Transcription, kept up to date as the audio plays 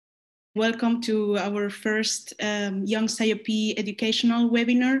Welcome to our first Young SIOPE educational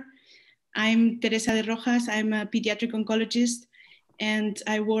webinar. I'm Teresa de Rojas. I'm a pediatric oncologist and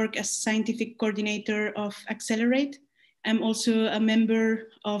I work as scientific coordinator of Accelerate. I'm also a member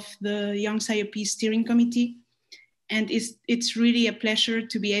of the Young SIOPE steering committee. And it's really a pleasure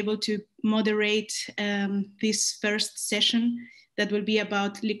to be able to moderate this first session that will be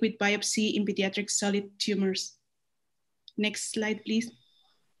about liquid biopsy in pediatric solid tumors. Next slide, please.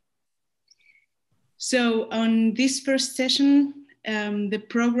 So on this first session, the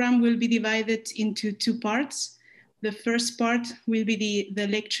program will be divided into two parts. The first part will be the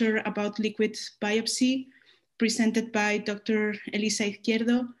lecture about liquid biopsy presented by Dr. Elisa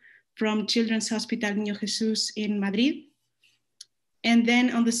Izquierdo from Children's Hospital Niño Jesús in Madrid. And then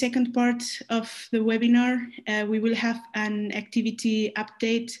on the second part of the webinar, we will have an activity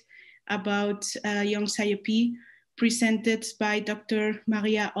update about Young SIOPE presented by Dr.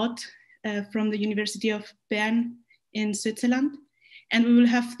 Maria Ott from the University of Bern in Switzerland. And we will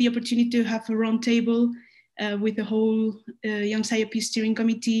have the opportunity to have a roundtable with the whole Young SIOPE steering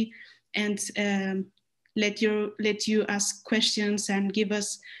committee and let you ask questions and give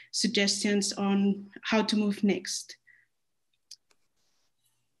us suggestions on how to move next.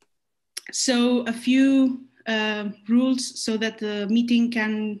 So a few rules so that the meeting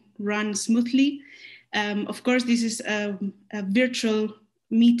can run smoothly. Of course, this is a virtual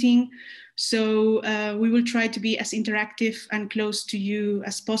meeting, so we will try to be as interactive and close to you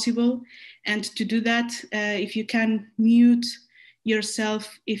as possible. And to do that, if you can mute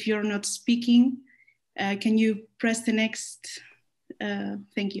yourself if you're not speaking, can you press the next?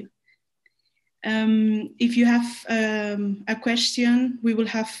 Thank you. If you have a question, we will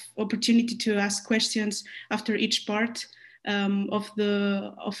have opportunity to ask questions after each part of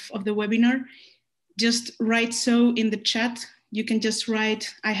the webinar. Just write so in the chat. You can just write,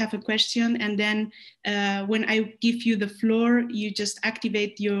 I have a question, and then when I give you the floor, you just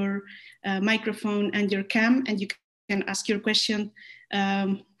activate your microphone and your cam, and you can ask your question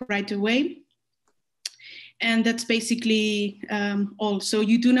right away. And that's basically all. So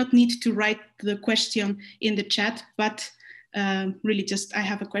you do not need to write the question in the chat, but really just, I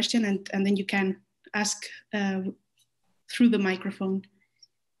have a question, and then you can ask through the microphone.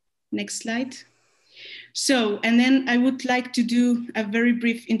 Next slide. So, and then I would like to do a very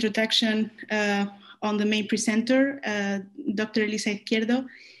brief introduction on the main presenter, Dr. Elisa Izquierdo.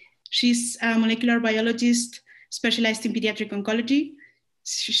 She's a molecular biologist specialized in pediatric oncology.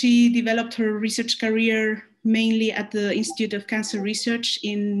 She developed her research career mainly at the Institute of Cancer Research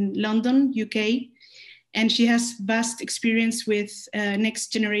in London, UK. And she has vast experience with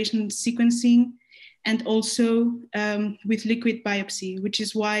next generation sequencing and also with liquid biopsy, which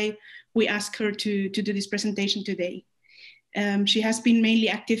is why we asked her to do this presentation today. She has been mainly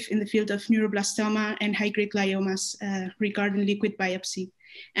active in the field of neuroblastoma and high-grade gliomas regarding liquid biopsy.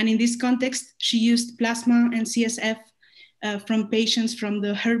 And in this context, she used plasma and CSF from patients from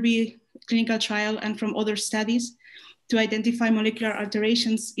the HERBI clinical trial and from other studies to identify molecular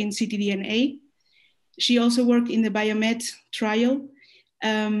alterations in ctDNA. She also worked in the BioMed trial,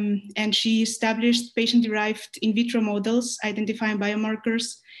 and she established patient-derived in vitro models identifying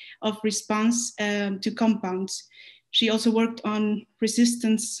biomarkers of response to compounds. She also worked on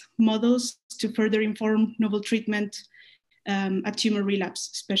resistance models to further inform novel treatment at tumor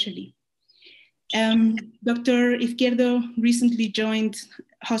relapse, especially. Dr. Izquierdo recently joined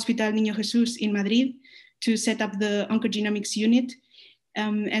Hospital Niño Jesús in Madrid to set up the oncogenomics unit,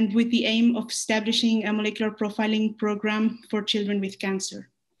 and with the aim of establishing a molecular profiling program for children with cancer.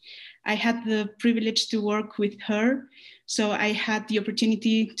 I had the privilege to work with her, so I had the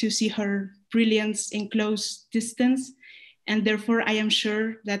opportunity to see her brilliance in close distance, and therefore I am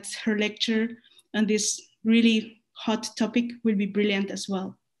sure that her lecture on this really hot topic will be brilliant as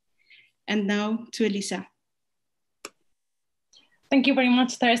well. And now to Elisa. Thank you very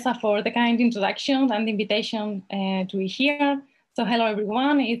much, Teresa, for the kind introduction and the invitation to be here. So hello,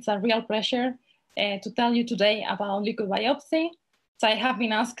 everyone. It's a real pleasure to tell you today about liquid biopsy. So I have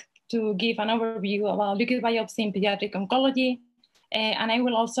been asked to give an overview about liquid biopsy in pediatric oncology. And I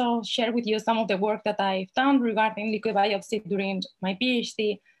will also share with you some of the work that I've done regarding liquid biopsy during my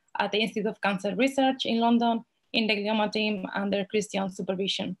PhD at the Institute of Cancer Research in London in the glioma team under Christian's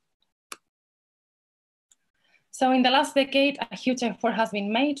supervision. So in the last decade, a huge effort has been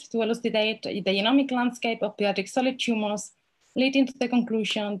made to elucidate the genomic landscape of pediatric solid tumors, leading to the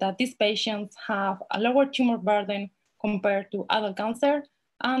conclusion that these patients have a lower tumor burden compared to adult cancer,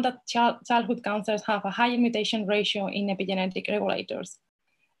 and that childhood cancers have a higher mutation ratio in epigenetic regulators.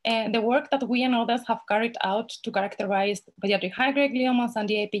 And the work that we and others have carried out to characterize pediatric high-grade gliomas and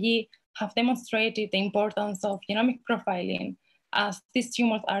the APG have demonstrated the importance of genomic profiling, as these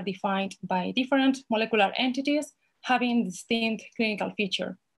tumors are defined by different molecular entities having distinct clinical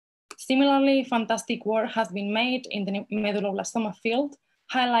features. Similarly, fantastic work has been made in the medulloblastoma field,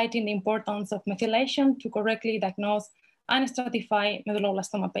 highlighting the importance of methylation to correctly diagnose and stratify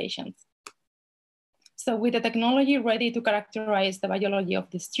medulloblastoma patients. So with the technology ready to characterize the biology of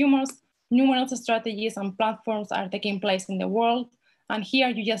these tumors, numerous strategies and platforms are taking place in the world. And here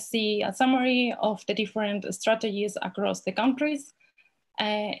you just see a summary of the different strategies across the countries.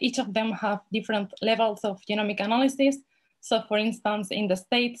 Each of them have different levels of genomic analysis. So for instance, in the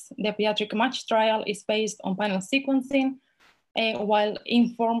States, the pediatric match trial is based on panel sequencing, while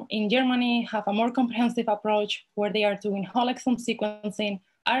Inform in Germany have a more comprehensive approach where they are doing whole exome sequencing,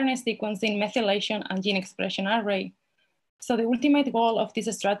 RNA sequencing, methylation, and gene expression array. So the ultimate goal of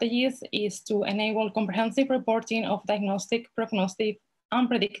these strategies is to enable comprehensive reporting of diagnostic, prognostic, and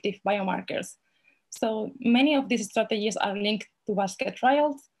predictive biomarkers. So many of these strategies are linked to basket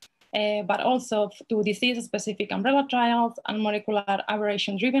trials, but also to disease-specific umbrella trials and molecular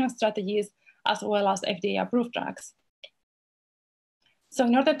aberration-driven strategies, as well as FDA-approved drugs. So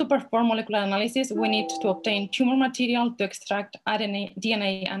in order to perform molecular analysis, we need to obtain tumor material to extract RNA,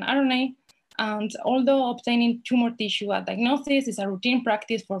 DNA, and RNA. And although obtaining tumor tissue at diagnosis is a routine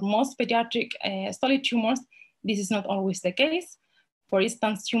practice for most pediatric solid tumors, this is not always the case. For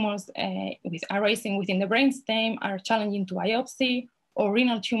instance, tumors arising within the brainstem are challenging to biopsy, or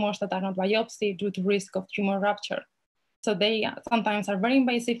renal tumors that are not biopsied due to risk of tumor rupture. So they sometimes are very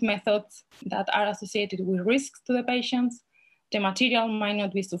invasive methods that are associated with risks to the patients. The material might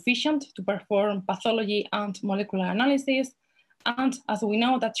not be sufficient to perform pathology and molecular analysis. And as we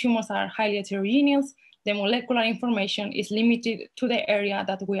know that tumors are highly heterogeneous, the molecular information is limited to the area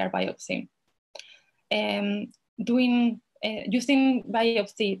that we are biopsying. Using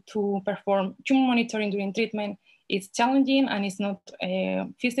biopsy to perform tumor monitoring during treatment is challenging and is not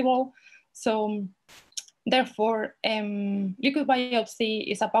feasible. So therefore, liquid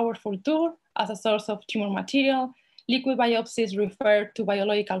biopsy is a powerful tool as a source of tumor material. Liquid biopsies refer to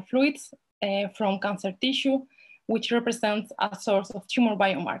biological fluids from cancer tissue, which represents a source of tumor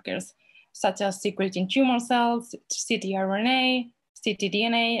biomarkers, such as circulating tumor cells, ctRNA,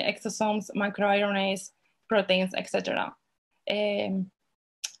 ctDNA, exosomes, microRNAs, proteins, etc.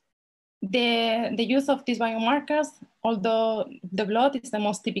 The use of these biomarkers, although the blood is the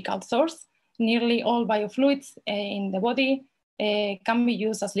most typical source, nearly all biofluids in the body can be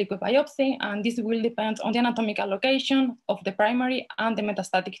used as liquid biopsy, and this will depend on the anatomical location of the primary and the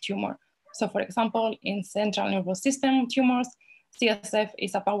metastatic tumor. So for example, in central nervous system tumors, CSF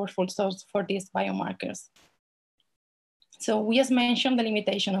is a powerful source for these biomarkers. So we just mentioned the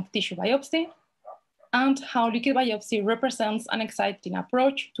limitation of tissue biopsy and how liquid biopsy represents an exciting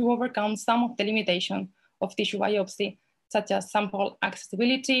approach to overcome some of the limitations of tissue biopsy, such as sample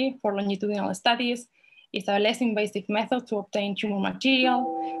accessibility for longitudinal studies. It's a less invasive method to obtain tumor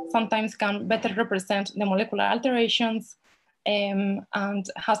material, sometimes can better represent the molecular alterations, and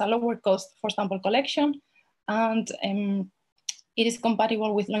has a lower cost for sample collection. And it is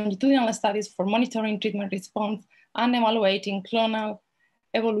compatible with longitudinal studies for monitoring treatment response and evaluating clonal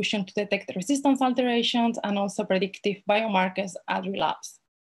evolution to detect resistance alterations and also predictive biomarkers at relapse.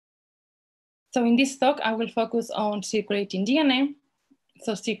 So in this talk, I will focus on circulating DNA.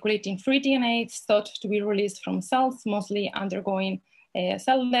 So circulating free DNA is thought to be released from cells, mostly undergoing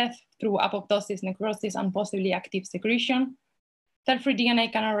cell death through apoptosis, necrosis, and possibly active secretion. Cell-free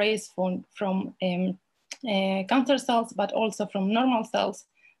DNA can arise from cancer cells, but also from normal cells.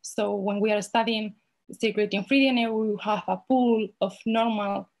 So when we are studying circulating free DNA, we will have a pool of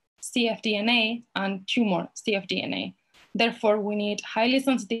normal cfDNA and tumor cfDNA. Therefore, we need highly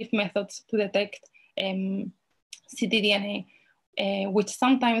sensitive methods to detect ctDNA, which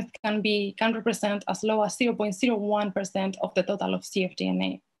sometimes can represent as low as 0.01% of the total of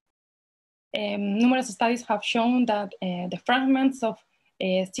cfDNA. Numerous studies have shown that the fragments of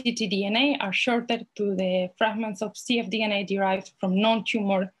ctDNA are shorter to the fragments of cfDNA derived from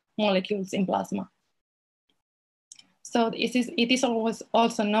non-tumor molecules in plasma. So it is always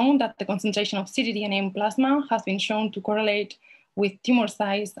also known that the concentration of ctDNA in plasma has been shown to correlate with tumor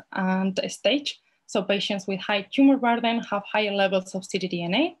size and stage. So patients with high tumor burden have higher levels of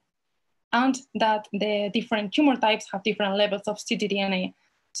ctDNA, and that the different tumor types have different levels of ctDNA.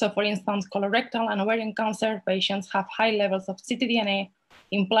 So for instance, colorectal and ovarian cancer patients have high levels of ctDNA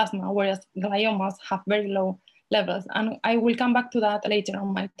in plasma, whereas gliomas have very low levels. And I will come back to that later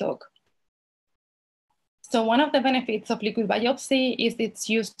on my talk. So one of the benefits of liquid biopsy is its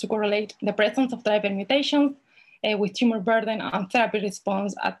use to correlate the presence of driver mutations with tumor burden and therapy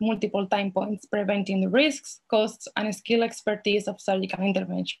response at multiple time points, preventing the risks, costs, and skill expertise of surgical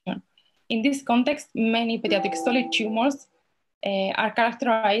intervention. In this context, many pediatric solid tumors are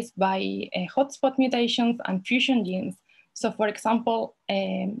characterized by hotspot mutations and fusion genes. So for example,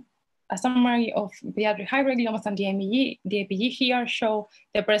 a summary of pediatric high-grade gliomas and DAPG here show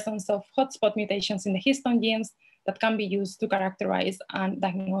the presence of hotspot mutations in the histone genes that can be used to characterize and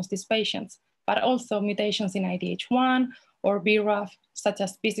diagnose these patients, but also mutations in IDH1 or BRAF, such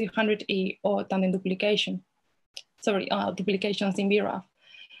as P600E or tandem duplication. Duplications in BRAF.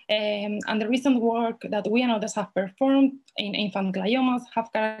 And the recent work that we and others have performed in infant gliomas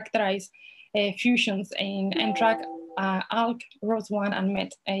have characterized fusions in NTRK, ALK, ROS1, and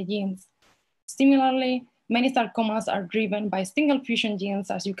MET genes. Similarly, many sarcomas are driven by single fusion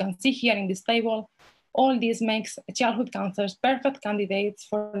genes, as you can see here in this table. All this makes childhood cancers perfect candidates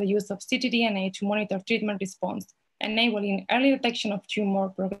for the use of ctDNA to monitor treatment response, enabling early detection of tumor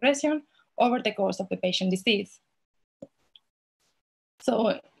progression over the course of the patient disease.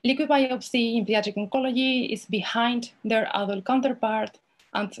 So liquid biopsy in pediatric oncology is behind their adult counterpart,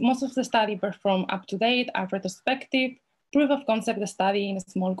 and most of the studies performed up to date are retrospective, proof of concept study in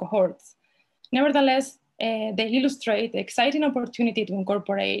small cohorts. Nevertheless, they illustrate the exciting opportunity to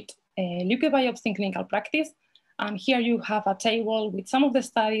incorporate liquid biopsy in clinical practice. And here you have a table with some of the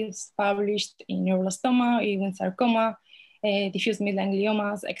studies published in neuroblastoma, Ewing sarcoma, diffuse midline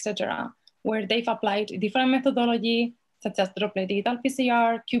gliomas, etc., where they've applied different methodology, such as droplet digital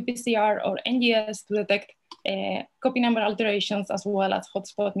PCR, qPCR, or NGS to detect copy number alterations as well as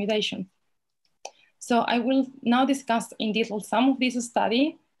hotspot mutations. So I will now discuss in detail some of these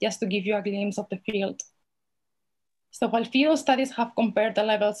studies just to give you a glimpse of the field. So while few studies have compared the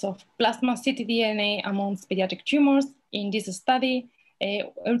levels of plasma ctDNA amongst pediatric tumors, in this study,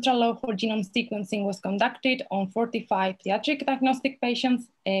 ultra-low whole genome sequencing was conducted on 45 pediatric diagnostic patients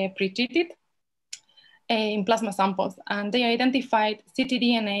pre-treated in plasma samples, and they identified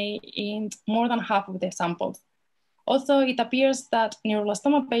ctDNA in more than half of the samples. Also, it appears that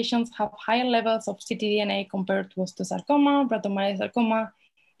neuroblastoma patients have higher levels of ctDNA compared to osteosarcoma, brachiomeningeosarcoma,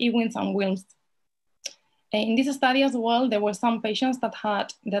 Ewing's, and Wilms. In this study as well, there were some patients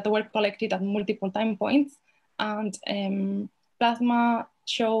that were collected at multiple time points, and plasma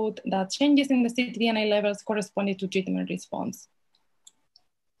showed that changes in the ctDNA levels corresponded to treatment response.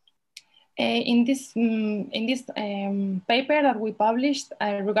 In this paper that we published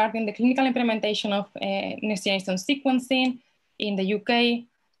regarding the clinical implementation of next-generation sequencing in the UK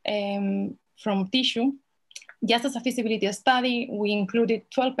from tissue, just as a feasibility study, we included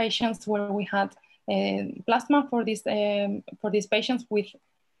 12 patients where we had plasma for these patients with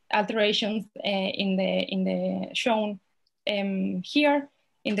alterations in the shown here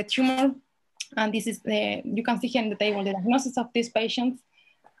in the tumor, and this is you can see here in the table the diagnosis of these patients.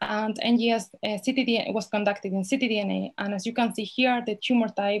 And NGS ctDNA was conducted in ctDNA, and as you can see here, the tumor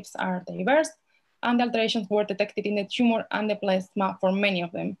types are diverse, and the alterations were detected in the tumor and the plasma for many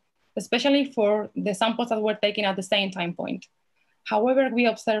of them, especially for the samples that were taken at the same time point. However, we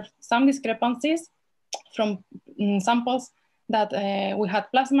observed some discrepancies from samples that we had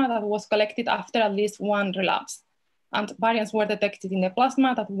plasma that was collected after at least one relapse, and variants were detected in the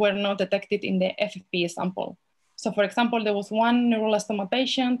plasma that were not detected in the FFP sample. So for example, there was one neuroblastoma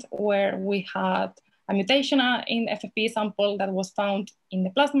patient where we had a mutation in FFP sample that was found in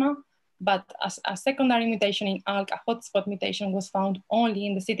the plasma, but as a secondary mutation in ALK, a hotspot mutation was found only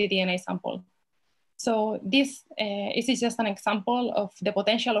in the ctDNA sample. So this is just an example of the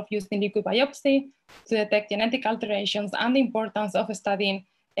potential of using liquid biopsy to detect genetic alterations and the importance of studying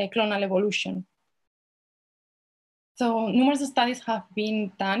clonal evolution. So numerous studies have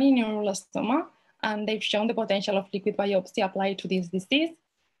been done in neuroblastoma, and they've shown the potential of liquid biopsy applied to this disease.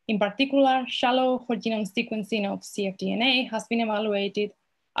 In particular, shallow whole genome sequencing of cfDNA has been evaluated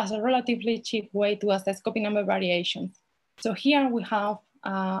as a relatively cheap way to assess copy number variations. So here we have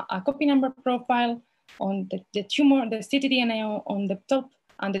a copy number profile on the tumor, the ctDNA on the top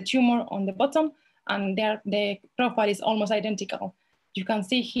and the tumor on the bottom, and there the profile is almost identical. You can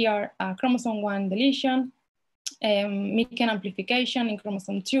see here a chromosome 1 deletion, MECAN amplification in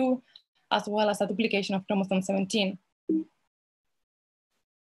chromosome 2, as well as a duplication of chromosome 17.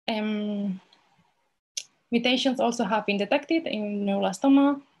 Mutations also have been detected in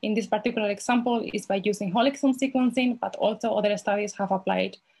neuroblastoma. In this particular example is by using whole exome sequencing, but also other studies have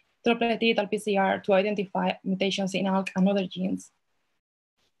applied droplet digital PCR to identify mutations in ALK and other genes.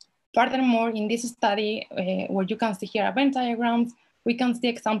 Furthermore, in this study, where you can see here Venn diagrams, we can see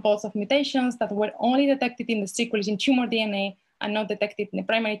examples of mutations that were only detected in the circulating tumor DNA and not detected in the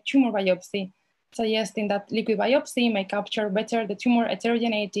primary tumor biopsy. suggesting that liquid biopsy may capture better the tumor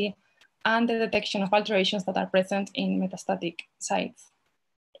heterogeneity and the detection of alterations that are present in metastatic sites.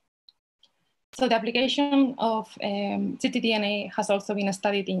 So the application of ctDNA has also been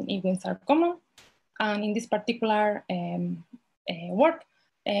studied in Ewing sarcoma. And in this particular work,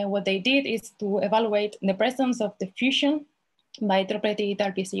 what they did is to evaluate the presence of the fusion by droplet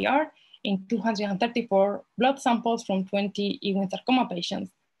PCR in 234 blood samples from 20 Ewing sarcoma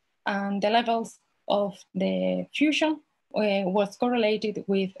patients. And the levels of the fusion was correlated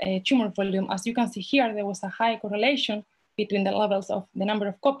with tumor volume. As you can see here, there was a high correlation between the levels of the number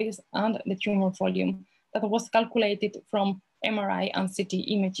of copies and the tumor volume that was calculated from MRI and CT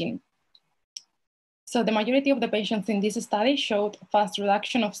imaging. So the majority of the patients in this study showed fast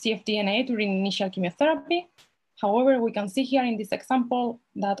reduction of cfDNA during initial chemotherapy. However, we can see here in this example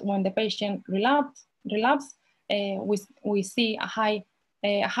that when the patient relapsed, we see a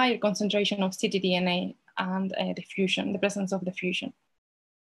higher concentration of ctDNA and the presence of the fusion.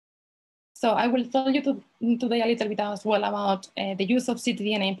 So I will tell you today a little bit as well about the use of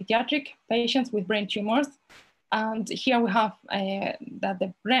ctDNA in pediatric patients with brain tumors. And here we have that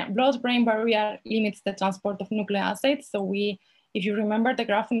the blood-brain barrier limits the transport of nucleic acids. So if you remember the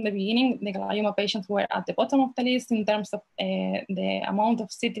graph in the beginning, the glioma patients were at the bottom of the list in terms of the amount of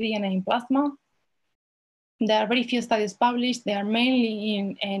ctDNA in plasma. There are very few studies published. They are mainly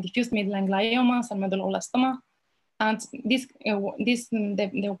in diffuse midline gliomas and medulloblastoma. And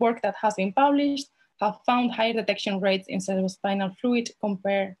the work that has been published have found higher detection rates in cerebrospinal fluid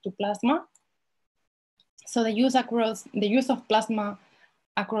compared to plasma. So the use of plasma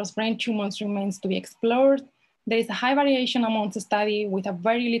across brain tumors remains to be explored. There is a high variation amongst the study with a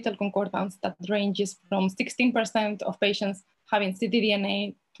very little concordance that ranges from 16% of patients having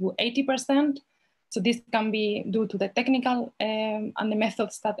ctDNA to 80%. So this can be due to the technical and the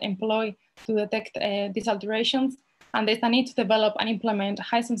methods that employ to detect these alterations. And there's a need to develop and implement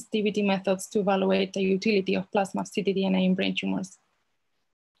high sensitivity methods to evaluate the utility of plasma ctDNA in brain tumors.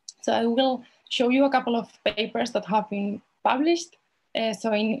 So I will show you a couple of papers that have been published.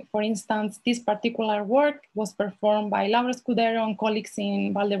 For instance, this particular work was performed by Laura Escudero and colleagues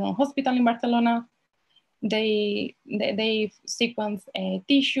in Valdebrón Hospital in Barcelona. They sequenced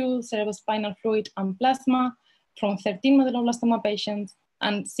tissue, cerebrospinal fluid, and plasma from 13 medulloblastoma patients,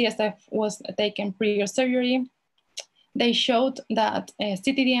 and CSF was taken prior surgery. They showed that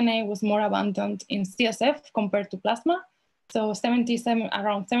ctDNA was more abundant in CSF compared to plasma. So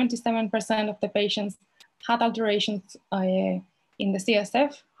around 77% of the patients had alterations in the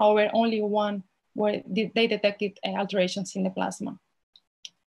CSF. However, only one where they detected alterations in the plasma.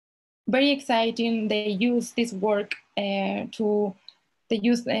 Very exciting, they use this work they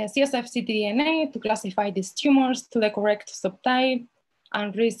use CSF ctDNA to classify these tumors to the correct subtype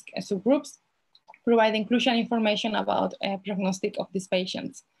and risk subgroups, providing crucial information about prognostic of these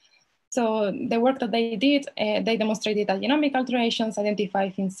patients. So the work that they did, they demonstrated that genomic alterations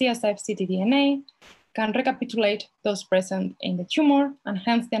identified in CSF ctDNA can recapitulate those present in the tumor, and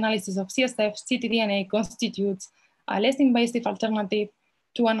hence the analysis of CSF ctDNA constitutes a less invasive alternative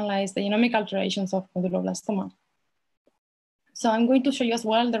to analyze the genomic alterations of medulloblastoma. So I'm going to show you as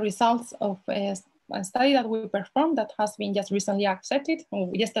well the results of a study that we performed that has been just recently accepted.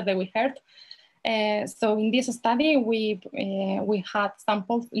 Yesterday we heard. So in this study, we had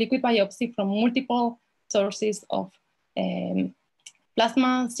sampled liquid biopsy from multiple sources of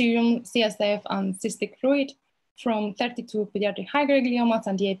plasma, serum, CSF, and cystic fluid from 32 pediatric high-grade gliomas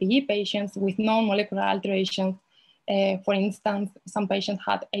and DAPG patients with known molecular alterations. For instance, some patients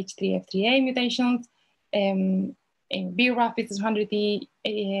had H3F3A mutations, BRAF, V600E,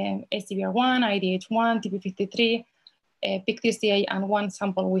 ACVR1, IDH1, TP53, PIK3CA, and one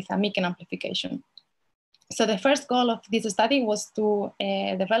sample with a MECAN amplification. So the first goal of this study was to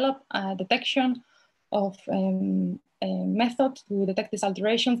develop a detection of a method to detect these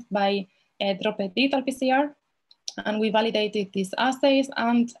alterations by droplet digital PCR. And we validated these assays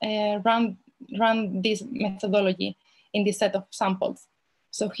and run this methodology in this set of samples.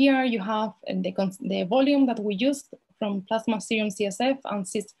 So here you have the volume that we used from plasma, serum, CSF, and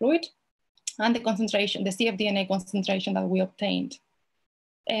cyst fluid, and the concentration, the cfDNA concentration that we obtained.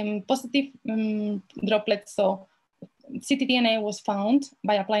 Positive droplets, so ctDNA was found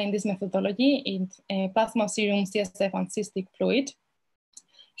by applying this methodology in plasma, serum, CSF, and cystic fluid.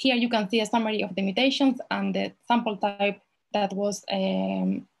 Here you can see a summary of the mutations and the sample type that was,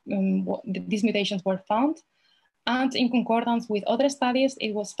 these mutations were found. And in concordance with other studies,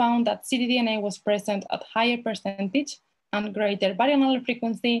 it was found that ctDNA was present at higher percentage and greater variant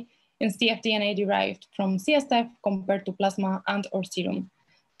frequency in cfDNA derived from CSF compared to plasma and or serum.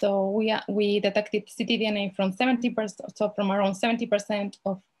 So we detected ctDNA from 70%, so from around 70%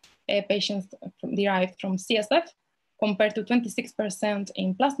 of patients derived from CSF, compared to 26%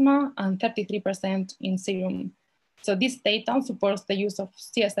 in plasma and 33% in serum. So this data supports the use of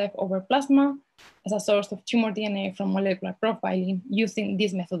CSF over plasma as a source of tumor DNA from molecular profiling using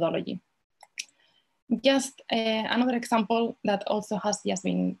this methodology. Just another example that also has just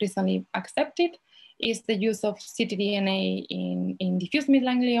been recently accepted is the use of ctDNA in diffuse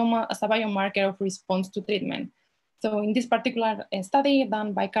midline glioma as a biomarker of response to treatment. So in this particular study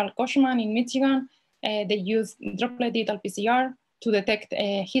done by Carl Koschman in Michigan, they used droplet digital PCR to detect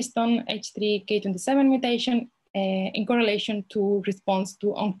a histone H3K27 mutation in correlation to response to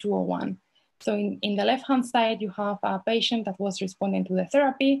ONC201. So in the left-hand side, you have a patient that was responding to the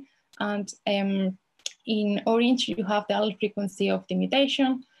therapy, and in orange, you have the allele frequency of the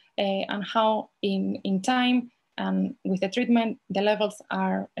mutation and how in time and with the treatment, the levels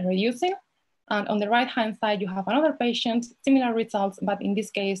are reducing. And on the right-hand side, you have another patient, similar results, but in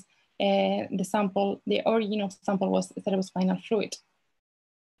this case, the origin of the sample was cerebrospinal fluid.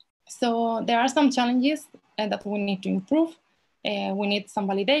 So there are some challenges that we need to improve. We need some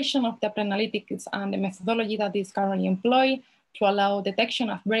validation of the pre-analytics and the methodology that is currently employed to allow detection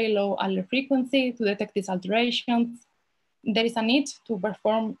of very low allele frequency to detect these alterations. There is a need to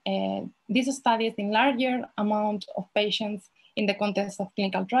perform these studies in larger amount of patients in the context of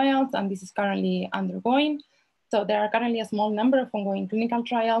clinical trials, and this is currently undergoing. So there are currently a small number of ongoing clinical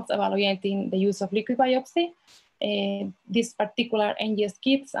trials evaluating the use of liquid biopsy. This particular NGS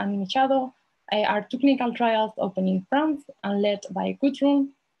Kids and Machado are two clinical trials open in France and led by Gudrun.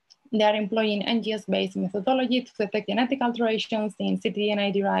 They are employing NGS-based methodology to detect genetic alterations in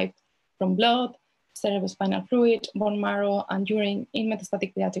ctDNA derived from blood, cerebrospinal fluid, bone marrow, and urine in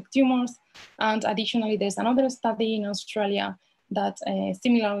metastatic pediatric tumors. And additionally, there's another study in Australia that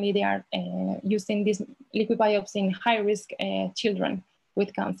similarly they are using this liquid biopsy in high-risk children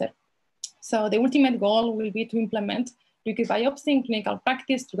with cancer. So the ultimate goal will be to implement liquid biopsy in clinical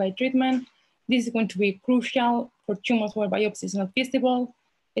practice to guide treatment. This is going to be crucial for tumors where biopsy is not feasible.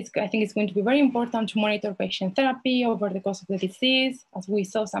 I think it's going to be very important to monitor patient therapy over the course of the disease, as we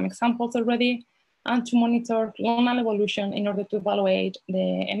saw some examples already, and to monitor clonal evolution in order to evaluate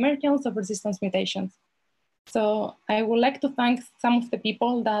the emergence of resistance mutations. So I would like to thank some of the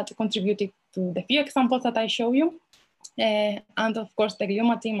people that contributed to the few examples that I show you, and of course the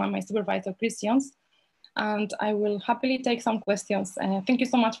glioma team and my supervisor, Christians. And I will happily take some questions. Thank you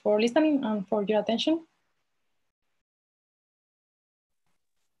so much for listening and for your attention.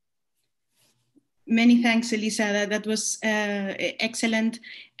 Many thanks, Elisa. That was excellent.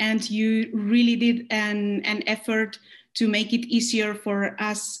 And you really did an effort to make it easier for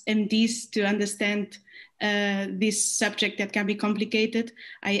us MDs to understand this subject that can be complicated.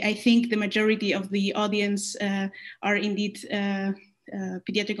 I think the majority of the audience are indeed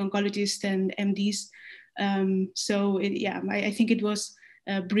pediatric oncologists and MDs. I think it was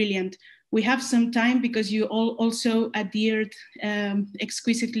brilliant. We have some time because you all also adhered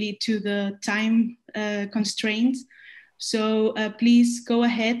exquisitely to the time constraints. So please go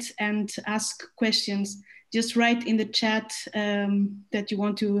ahead and ask questions. Just write in the chat that you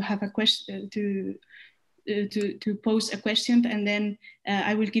want to have a question, to pose a question, and then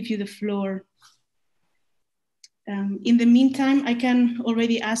I will give you the floor. In the meantime, I can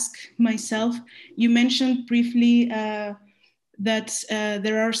already ask myself, you mentioned briefly that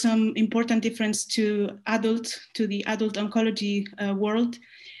there are some important differences to the adult oncology world.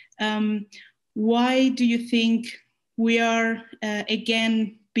 Why do you think we are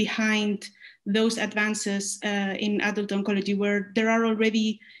again behind those advances in adult oncology, where there are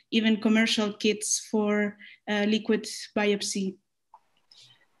already even commercial kits for liquid biopsy?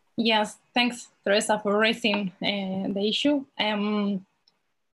 Yes, thanks, Teresa, for raising the issue.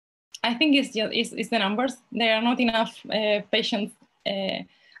 I think it's the numbers. There are not enough patients,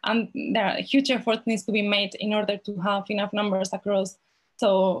 and there are huge efforts needs to be made in order to have enough numbers across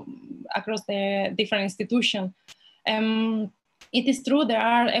the different institutions. It is true there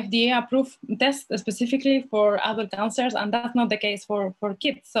are FDA-approved tests specifically for adult cancers, and that's not the case for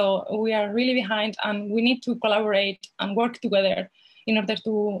kids. So we are really behind, and we need to collaborate and work together in order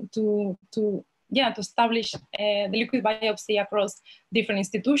to establish the liquid biopsy across different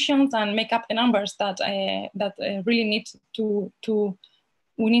institutions and make up the numbers that really need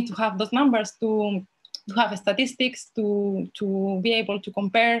we need to have those numbers to have statistics to be able to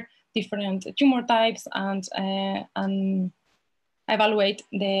compare different tumor types and evaluate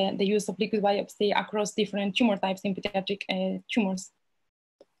the use of liquid biopsy across different tumor types in pediatric tumors.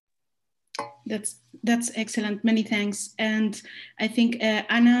 That's excellent. Many thanks. And I think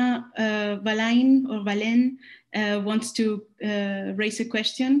Anna Valen wants to raise a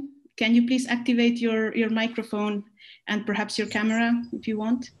question. Can you please activate your microphone and perhaps your camera if you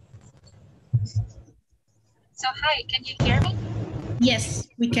want? So hi, can you hear me? Yes,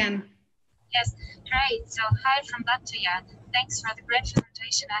 we can. Yes, great. So hi from Latvia. Thanks for the great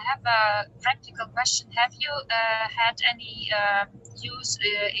presentation. I have a practical question. Have you had any use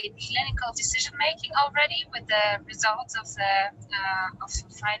in clinical decision making already with the results of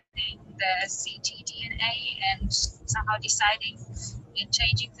finding the ctDNA and somehow deciding in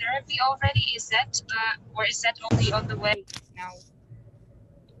changing therapy already? Is that or is that only on the way now?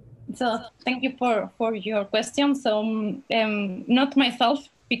 So thank you for your question. So not myself,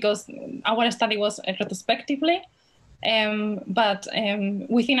 because our study was retrospectively, but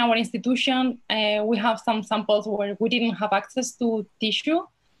within our institution, we have some samples where we didn't have access to tissue,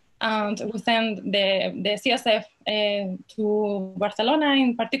 and we sent the CSF to Barcelona,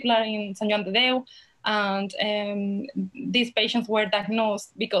 in particular in Sant Joan de Déu, and these patients were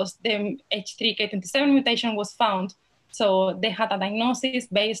diagnosed because the H3K27 mutation was found. So they had a diagnosis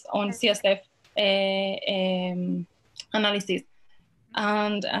based on CSF analysis.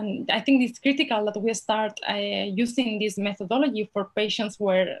 And I think it's critical that we start using this methodology for patients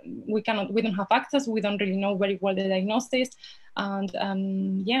where we don't have access, we don't really know very well the diagnosis. And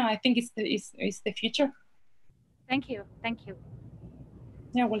yeah, I think it's the future. Thank you. Thank you.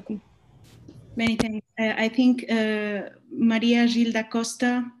 You're welcome. Many thanks. I think Maria Gilda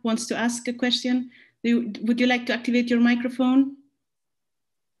Costa wants to ask a question. Would you like to activate your microphone?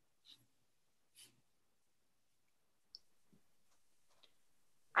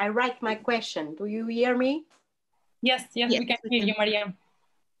 I write my question. Do you hear me? Yes, we can hear you, Maria.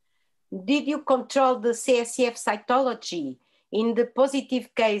 Did you control the CSF cytology in the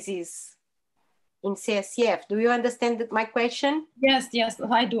positive cases in CSF? Do you understand my question? Yes,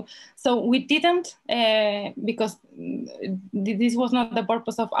 I do. So we didn't, because this was not the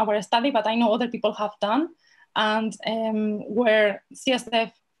purpose of our study, but I know other people have done. And where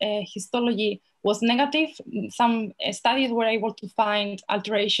CSF histology was negative, some studies were able to find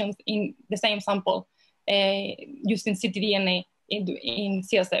alterations in the same sample using ctDNA in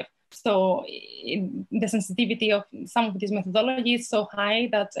CSF. So the sensitivity of some of these methodologies is so high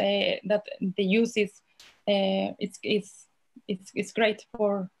that that the use is it's great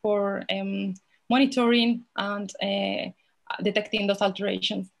for monitoring and detecting those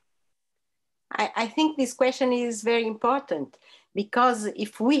alterations. I think this question is very important, because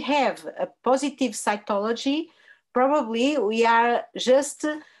if we have a positive cytology, probably we are just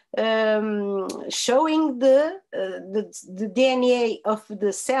showing the DNA of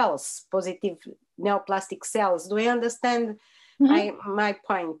the cells, positive neoplastic cells. Do you understand my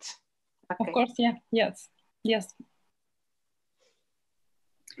point? Okay. Of course, yeah, yes.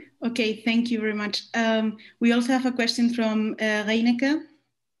 Okay, thank you very much. We also have a question from Reineke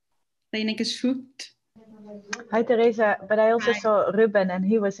Schucht. Hi, Teresa, but I also saw Ruben, and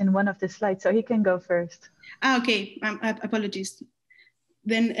he was in one of the slides, so he can go first. Okay, apologies.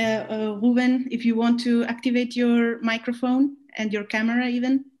 Then Ruben, if you want to activate your microphone and your camera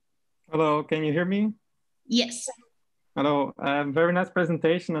even. Hello, can you hear me? Yes. Hello, very nice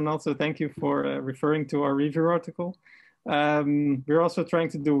presentation, and also thank you for referring to our review article. We're also trying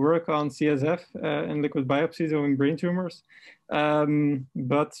to do work on CSF and liquid biopsies of brain tumors,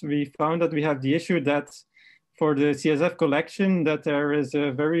 but we found that we have the issue that for the CSF collection, that there is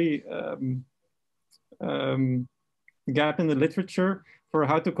a very gap in the literature for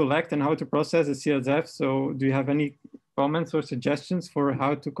how to collect and how to process the CSF. So do you have any comments or suggestions for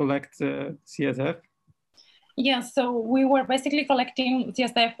how to collect CSF? Yeah, so we were basically collecting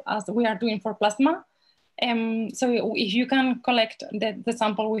CSF as we are doing for plasma. So if you can collect the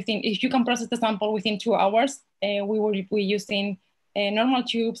sample if you can process the sample within 2 hours, we will be using normal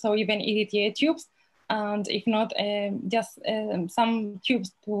tubes or even EDTA tubes. And if not, just some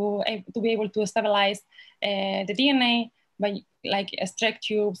tubes to be able to stabilize the DNA by like Streck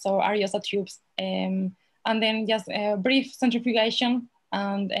tubes or Ariosa tubes. And then just brief centrifugation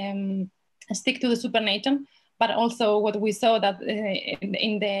and stick to the supernatant. But also what we saw that in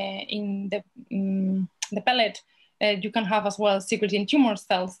the pellet, you can have as well circulating tumor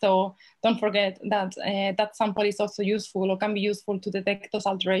cells. So don't forget that that sample is also useful or can be useful to detect those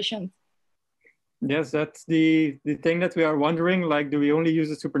alterations. Yes, that's the thing that we are wondering. Like, do we only use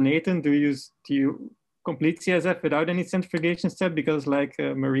a supernatant? Do you complete CSF without any centrifugation step? Because like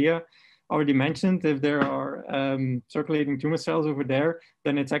Maria already mentioned, if there are circulating tumor cells over there,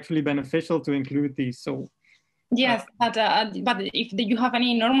 then it's actually beneficial to include these. So yes, but if you have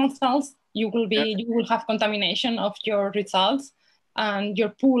any normal cells, you will have contamination of your results, and your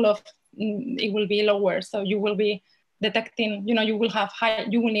pool of it will be lower. So you will be detecting, you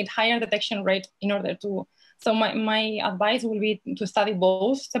will need higher detection rate in order to. So my advice will be to study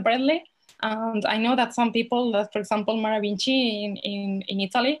both separately. And I know that some people, that for example, Mara Vinci in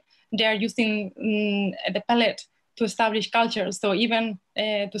Italy, they are using the pellet to establish cultures. So even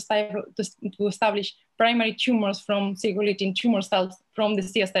to establish primary tumors from circulating tumor cells from the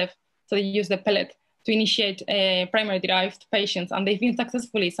CSF. So they use the pellet to initiate primary derived patients, and they've been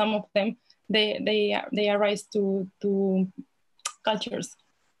successfully. Some of them, they arise to cultures.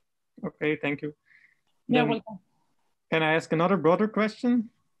 Okay, thank you. You're welcome. Can I ask another broader question?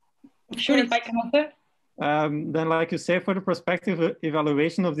 Sure, if I can answer. Then, like you say, for the prospective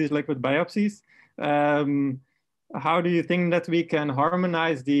evaluation of these liquid biopsies, how do you think that we can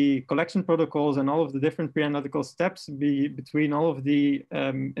harmonize the collection protocols and all of the different pre-analytical steps between all of the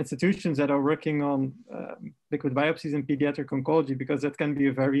institutions that are working on liquid biopsies in pediatric oncology? Because that can be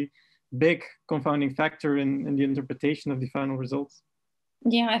a very big confounding factor in the interpretation of the final results.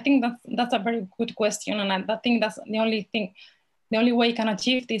 Yeah, I think that's a very good question, and I think that's the only way you can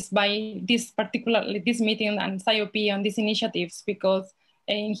achieve this by this meeting and SIOPE and these initiatives, because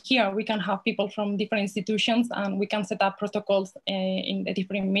in here we can have people from different institutions, and we can set up protocols in the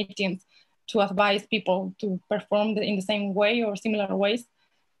different meetings to advise people to perform in the same way or similar ways.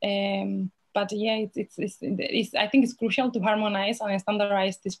 But yeah, I think it's crucial to harmonize and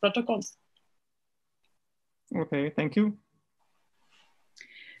standardize these protocols. Okay, thank you.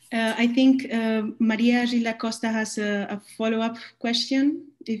 I think Maria Gila Costa has a follow-up question.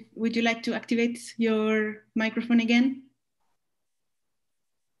 Would you like to activate your microphone again?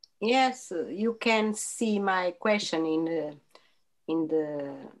 Yes, you can see my question in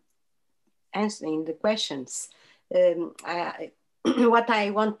the questions. What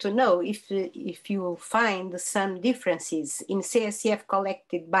I want to know, if you find some differences in CSF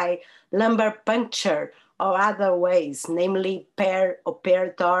collected by lumbar puncture or other ways, namely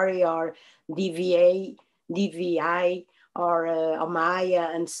operatory or DVI or Omaya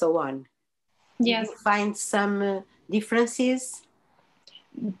and so on. Yes. Do you find some differences?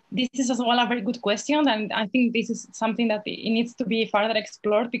 This is as well a very good question, and I think this is something that it needs to be further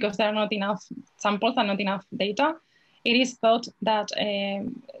explored because there are not enough samples and not enough data. It is thought that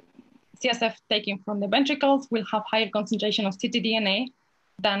CSF taken from the ventricles will have higher concentration of ctDNA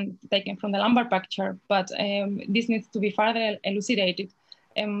than taken from the lumbar puncture, but this needs to be further elucidated.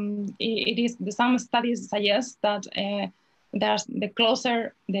 Some studies suggest that the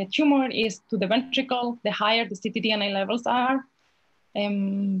closer the tumor is to the ventricle, the higher the ctDNA levels are.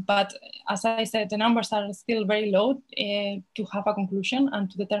 But as I said, the numbers are still very low to have a conclusion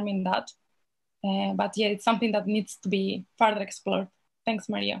and to determine that. But yeah, it's something that needs to be further explored. Thanks,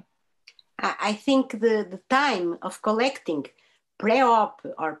 Maria. I think the time of collecting pre-op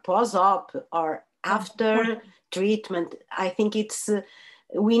or post-op or after treatment, I think it's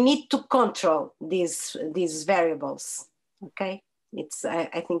we need to control these variables. Okay,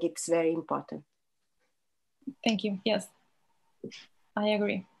 I think it's very important. Thank you. Yes, I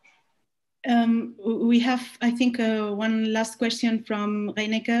agree. We have, I think, one last question from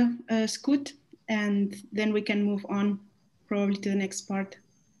Reineke Scoot, and then we can move on probably to the next part.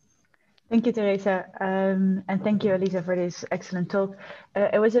 Thank you, Teresa, and thank you, Elisa, for this excellent talk.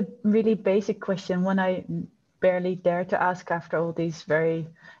 It was a really basic question, one I barely dare to ask after all these very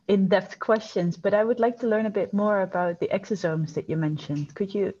in-depth questions, but I would like to learn a bit more about the exosomes that you mentioned.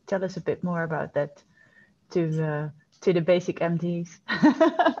 Could you tell us a bit more about that to the basic MDs?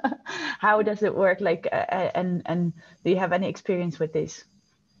 How does it work? Like, and do you have any experience with this?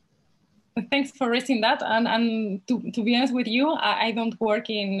 Thanks for raising that. And to be honest with you, I don't work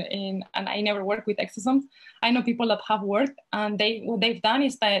and I never work with exosomes. I know people that have worked, and what they've done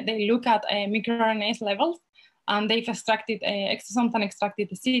is that they look at microRNAs levels, and they've extracted exosomes and extracted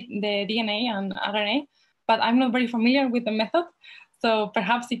the DNA and RNA. But I'm not very familiar with the method. So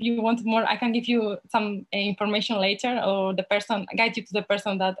perhaps if you want more, I can give you some information later, or guide you to the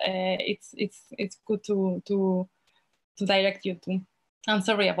person that it's good to direct you to. I'm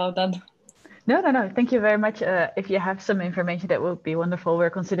sorry about that. No. Thank you very much. If you have some information, that would be wonderful. We're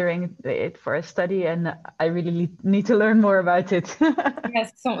considering it for a study, and I really need to learn more about it.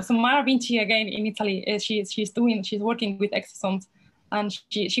 Yes. So Mara Vinci, again in Italy, she's working with exosomes, and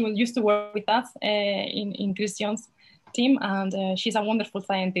she used to work with us in Christian's team, and she's a wonderful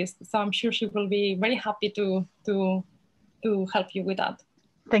scientist. So I'm sure she will be very happy to help you with that.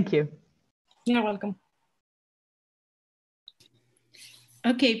 Thank you. You're welcome.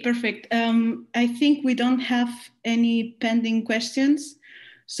 Okay, perfect. I think we don't have any pending questions.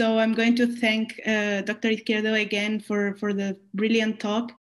 So I'm going to thank Dr. Izquierdo again for the brilliant talk.